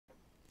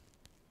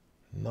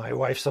My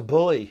wife's a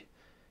bully.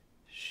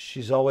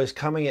 She's always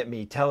coming at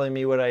me, telling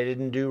me what I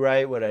didn't do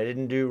right, what I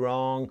didn't do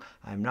wrong.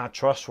 I'm not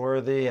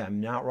trustworthy. I'm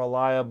not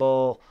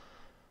reliable.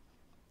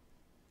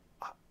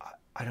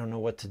 I don't know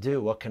what to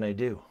do. What can I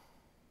do?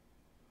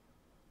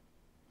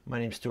 My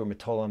name's Stuart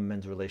Matola. I'm a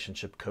men's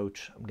relationship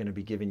coach. I'm going to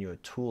be giving you a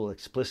tool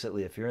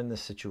explicitly if you're in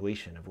this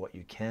situation of what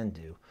you can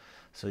do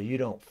so you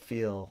don't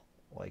feel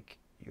like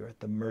you're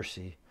at the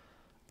mercy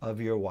of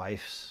your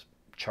wife's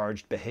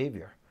charged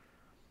behavior.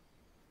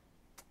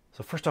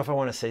 So first off, I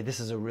want to say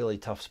this is a really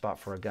tough spot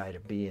for a guy to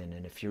be in.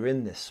 And if you're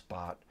in this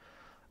spot,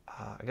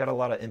 I got a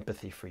lot of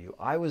empathy for you.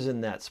 I was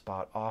in that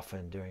spot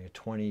often during a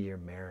 20-year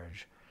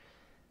marriage.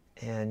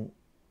 And,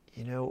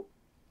 you know,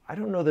 I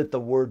don't know that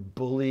the word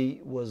bully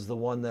was the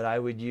one that I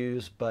would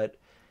use, but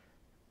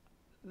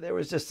there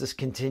was just this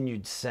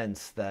continued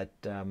sense that,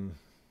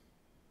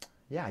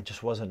 yeah, it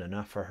just wasn't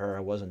enough for her.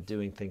 I wasn't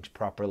doing things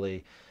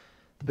properly.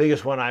 The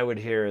biggest one I would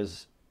hear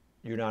is,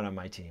 you're not on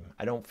my team.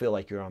 I don't feel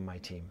like you're on my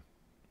team.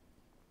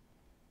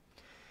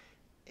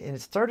 And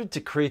it started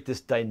to create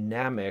this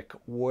dynamic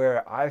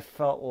where I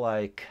felt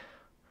like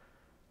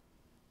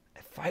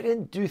if I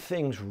didn't do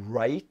things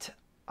right,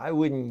 I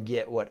wouldn't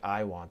get what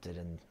I wanted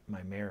in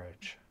my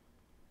marriage.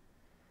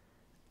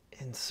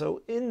 And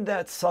so in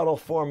that subtle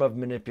form of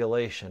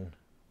manipulation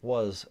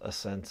was a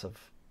sense of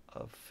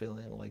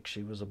feeling like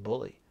she was a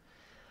bully.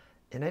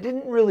 And I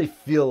didn't really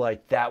feel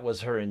like that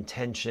was her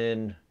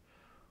intention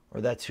or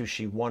that's who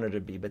she wanted to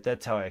be, but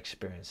that's how I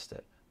experienced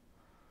it.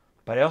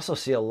 But I also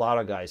see a lot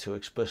of guys who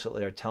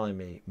explicitly are telling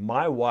me,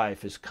 my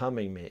wife is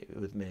coming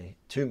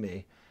to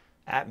me,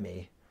 at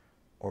me,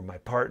 or my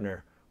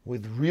partner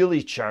with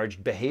really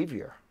charged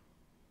behavior.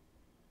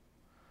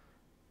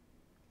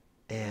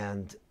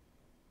 And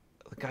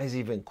the guy's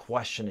even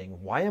questioning,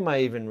 why am I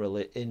even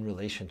in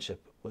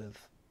relationship with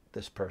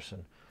this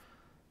person?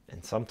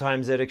 And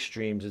sometimes at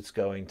extremes, it's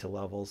going to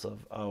levels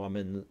of, oh, I'm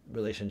in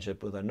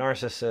relationship with a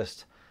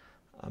narcissist.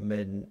 I'm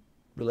in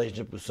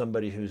relationship with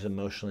somebody who's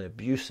emotionally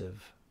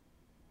abusive.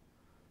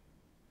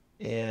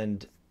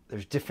 And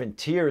there's different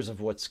tiers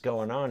of what's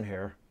going on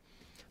here.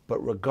 But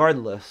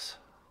regardless,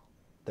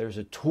 there's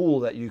a tool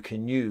that you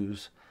can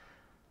use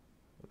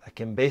that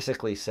can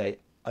basically say,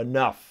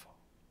 enough.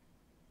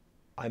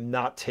 I'm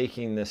not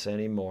taking this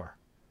anymore.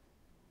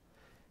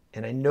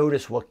 And I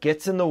notice what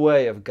gets in the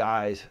way of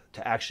guys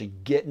to actually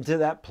get into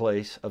that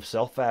place of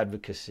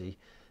self-advocacy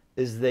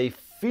is they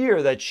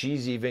fear that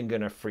she's even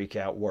going to freak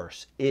out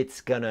worse. It's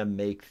going to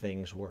make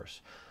things worse.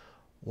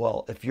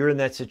 Well, if you're in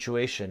that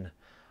situation,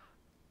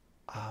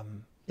 I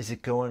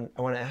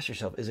want to ask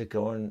yourself, is it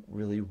going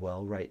really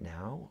well right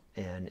now?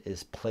 And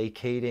is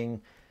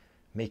placating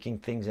making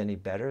things any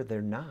better?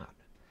 They're not.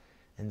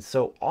 And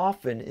so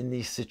often in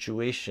these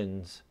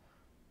situations,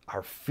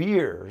 our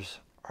fears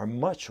are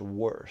much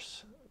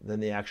worse than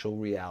the actual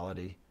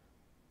reality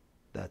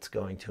that's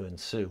going to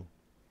ensue.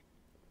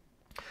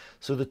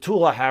 So the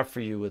tool I have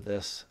for you with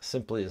this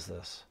simply is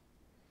this.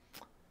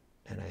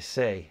 And I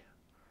say,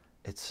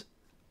 it's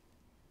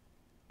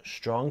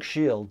strong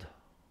shield,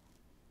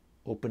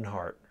 open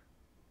heart.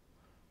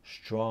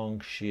 Strong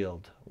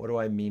shield. What do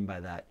I mean by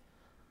that?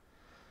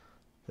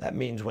 That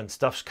means when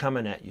stuff's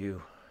coming at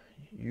you,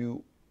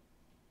 you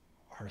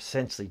are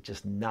essentially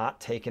just not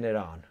taking it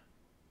on.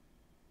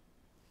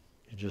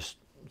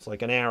 It's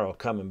like an arrow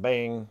coming,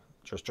 bang,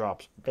 just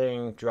drops,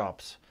 bang,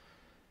 drops.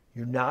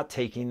 You're not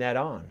taking that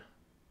on.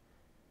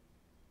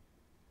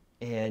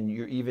 And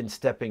you're even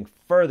stepping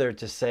further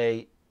to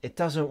say, it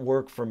doesn't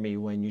work for me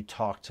when you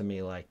talk to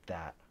me like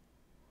that.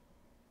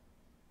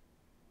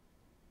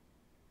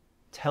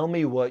 Tell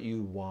me what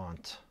you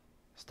want.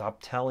 Stop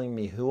telling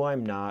me who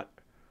I'm not,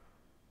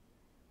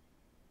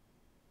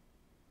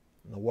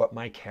 what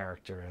my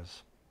character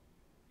is.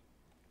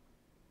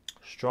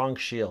 Strong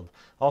shield,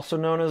 also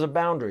known as a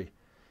boundary.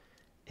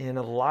 And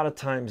a lot of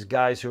times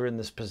guys who are in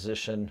this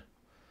position,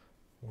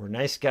 we're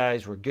nice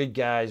guys, we're good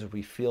guys,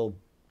 we feel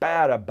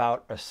bad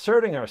about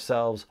asserting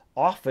ourselves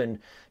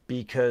often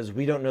because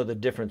we don't know the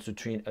difference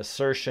between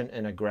assertion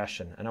and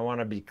aggression. And I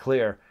want to be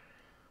clear,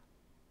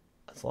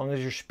 as long as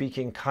you're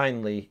speaking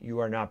kindly, you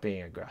are not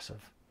being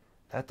aggressive.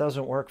 That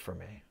doesn't work for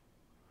me.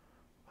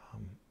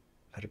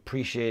 I'd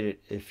appreciate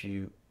it if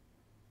you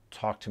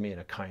talk to me in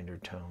a kinder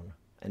tone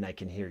and I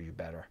can hear you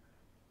better.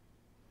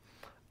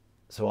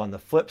 So on the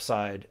flip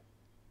side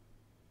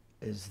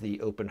is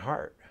the open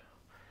heart.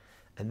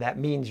 And that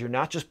means you're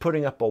not just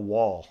putting up a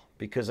wall,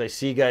 because I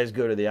see guys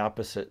go to the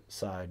opposite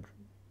side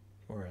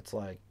where it's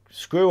like,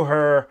 screw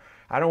her,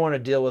 I don't want to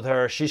deal with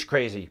her, she's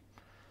crazy.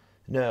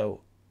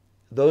 No.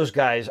 Those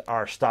guys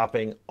are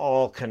stopping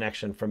all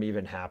connection from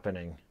even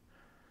happening.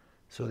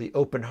 So the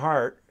open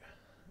heart,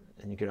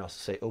 and you can also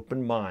say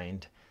open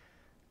mind,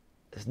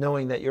 is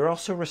knowing that you're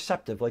also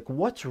receptive. Like,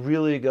 what's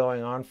really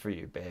going on for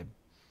you, babe?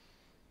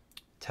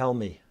 Tell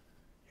me.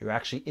 You're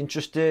actually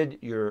interested,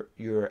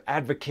 you're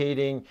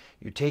advocating,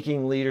 you're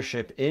taking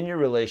leadership in your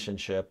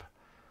relationship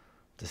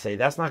to say,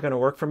 that's not going to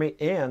work for me,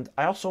 and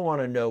I also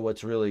want to know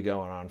what's really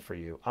going on for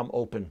you. I'm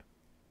open.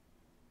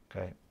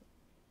 Okay?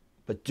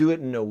 But do it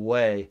in a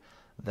way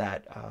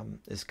that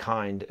is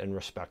kind and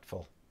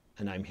respectful,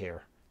 and I'm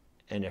here.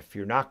 And if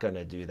you're not going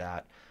to do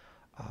that,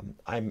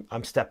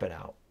 I'm stepping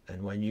out.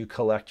 And when you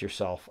collect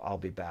yourself, I'll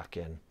be back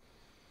in.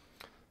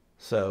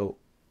 So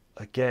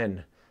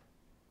again,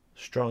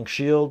 strong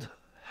shield,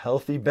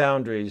 healthy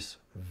boundaries,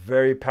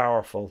 very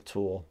powerful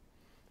tool.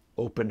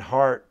 Open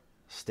heart,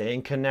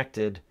 staying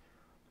connected,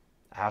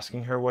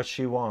 asking her what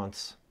she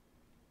wants.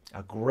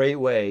 A great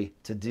way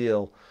to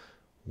deal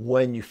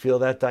when you feel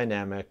that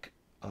dynamic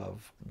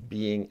of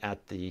being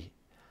at the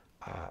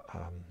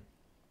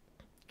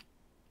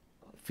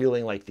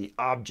feeling like the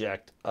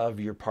object of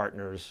your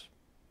partner's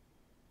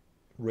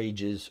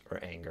rages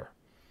or anger.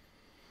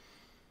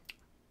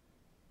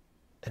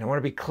 And I want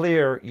to be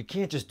clear, you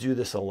can't just do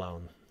this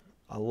alone.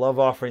 I love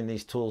offering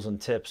these tools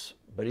and tips,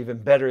 but even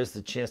better is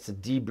the chance to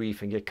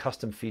debrief and get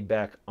custom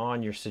feedback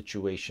on your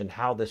situation,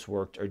 how this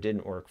worked or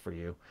didn't work for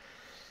you.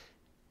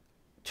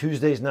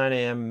 Tuesdays, 9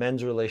 a.m.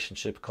 men's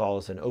relationship call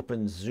is an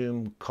open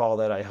Zoom call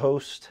that I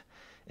host.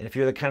 And if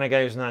you're the kind of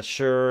guy who's not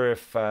sure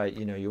if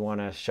you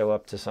want to show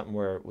up to something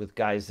with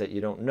guys that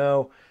you don't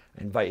know,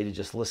 I invite you to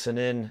just listen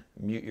in,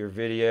 mute your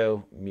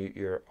video, mute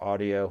your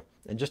audio,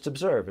 and just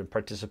observe and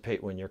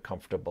participate when you're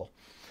comfortable.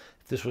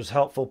 If this was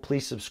helpful,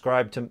 please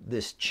subscribe to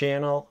this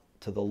channel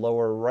to the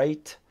lower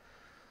right.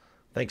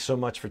 Thanks so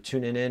much for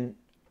tuning in.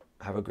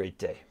 Have a great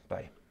day.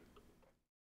 Bye.